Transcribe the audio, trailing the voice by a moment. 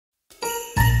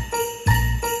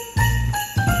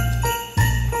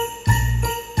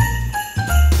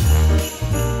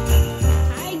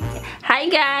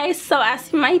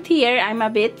as you might hear, I'm a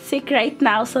bit sick right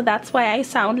now, so that's why I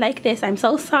sound like this. I'm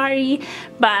so sorry,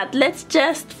 but let's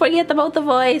just forget about the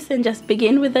voice and just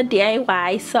begin with the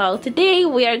DIY. So today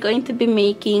we are going to be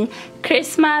making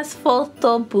Christmas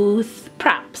photo booth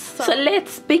props. So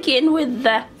let's begin with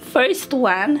the first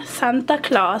one, Santa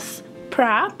Claus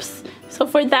props. So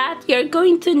for that, you're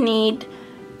going to need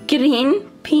green,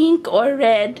 pink or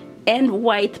red and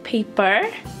white paper,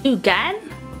 glue gun,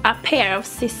 a pair of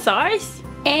scissors,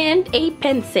 and a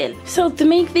pencil. So to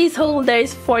make these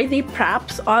holders for the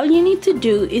props, all you need to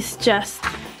do is just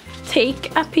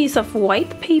take a piece of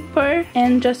white paper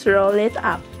and just roll it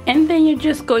up, and then you're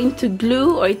just going to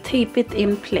glue or tape it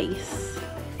in place.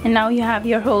 And now you have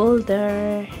your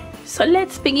holder. So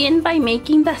let's begin by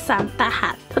making the Santa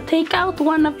hat. So take out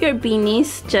one of your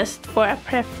beanies just for a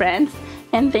preference,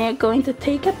 and then you're going to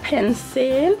take a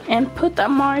pencil and put a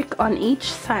mark on each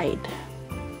side.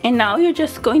 And now you're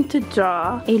just going to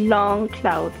draw a long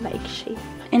cloud-like shape.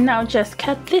 And now just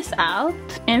cut this out,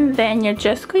 and then you're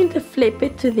just going to flip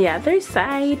it to the other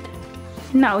side.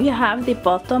 Now you have the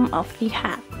bottom of the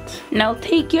hat. Now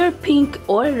take your pink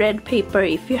or red paper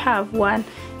if you have one,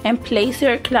 and place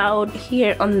your cloud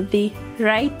here on the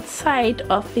right side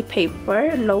of the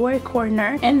paper, lower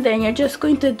corner, and then you're just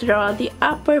going to draw the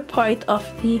upper part of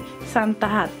the Santa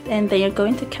hat, and then you're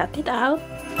going to cut it out.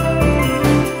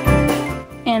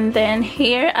 And then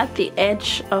here at the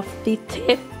edge of the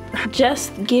tip,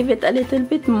 just give it a little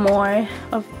bit more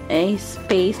of a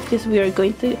space, because we are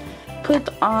going to put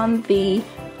on the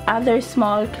other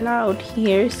small cloud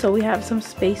here, so we have some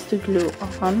space to glue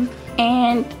on.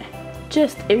 And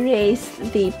just erase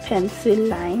the pencil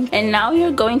line, and now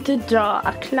you're going to draw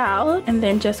a cloud, and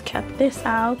then just cut this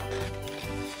out,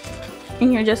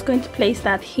 and you're just going to place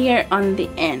that here on the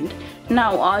end.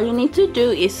 Now all you need to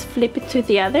do is flip it to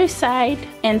the other side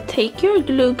and take your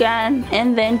glue gun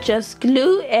and then just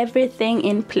glue everything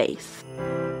in place.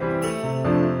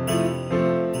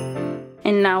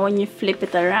 And now when you flip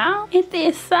it around, it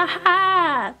is a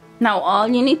hat. Now all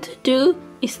you need to do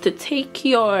is to take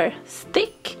your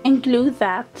stick and glue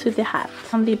that to the hat.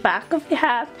 On the back of the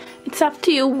hat, it's up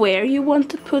to you where you want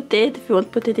to put it. If you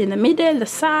want to put it in the middle, the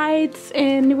sides,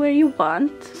 anywhere you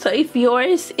want. So if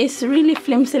yours is really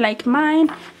flimsy like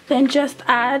mine, then just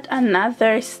add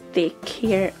another stick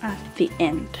here at the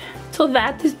end. So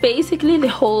that is basically the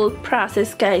whole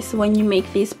process, guys. When you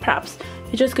make these props,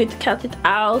 you're just going to cut it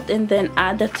out and then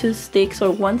add the 2 sticks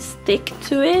or 1 stick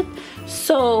to it.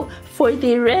 So for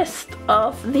the rest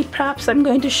of the props I'm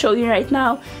going to show you right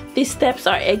now, the steps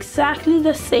are exactly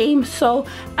the same, so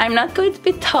I'm not going to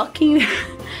be talking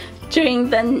during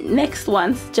the next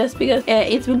ones, just because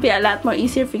it will be a lot more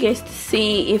easier for you guys to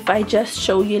see if I just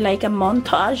show you like a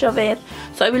montage of it.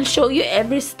 So I will show you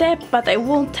every step, but I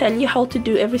won't tell you how to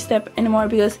do every step anymore,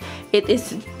 because it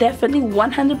is definitely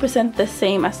 100% the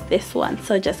same as this one.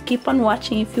 So just keep on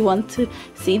watching if you want to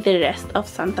see the rest of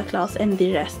Santa Claus and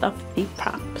the rest of the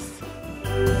props.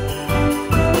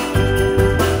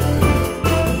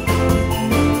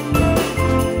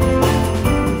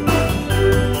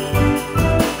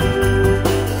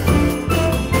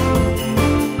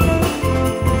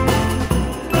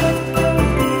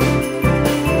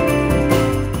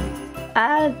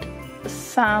 Add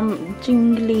some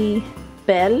jingly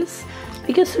bells,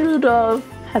 because Rudolph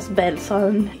has bells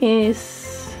on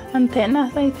his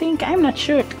antennas, I think. I'm not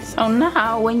sure. So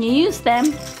now when you use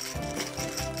them,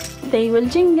 they will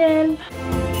jingle.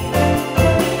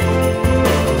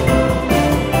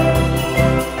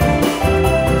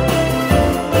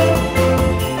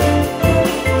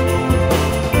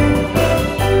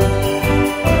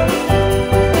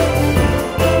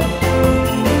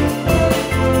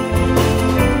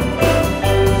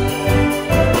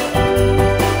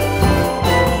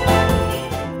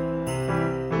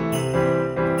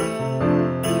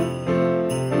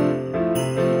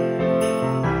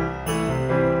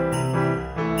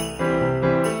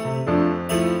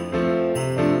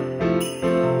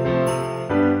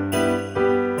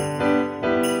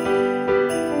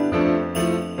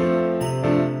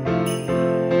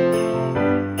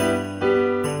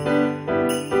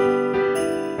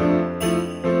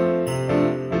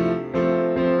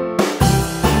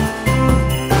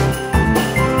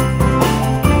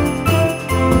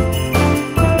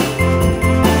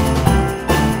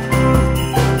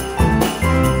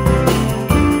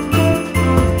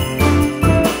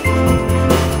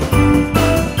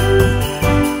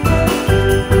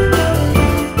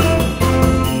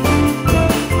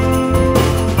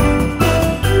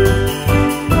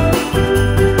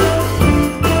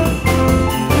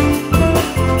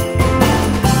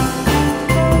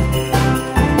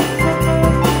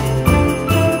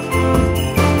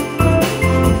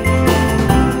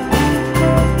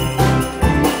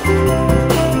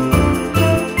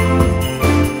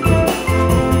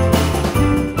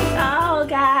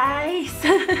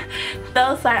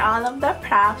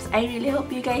 I really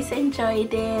hope you guys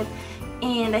enjoyed it,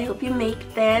 and I hope you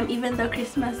make them, even though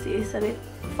Christmas is a bit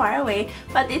far away,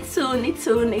 but it's soon.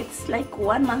 It's like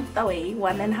 1 month away,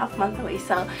 1.5 months away,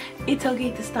 so it's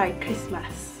okay to start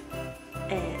Christmas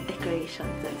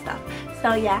decorations and stuff.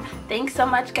 So yeah, thanks so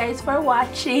much guys for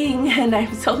watching, and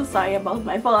I'm so sorry about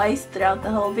my voice throughout the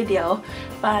whole video,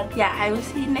 but yeah, I will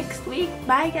see you next week.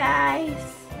 Bye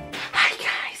guys.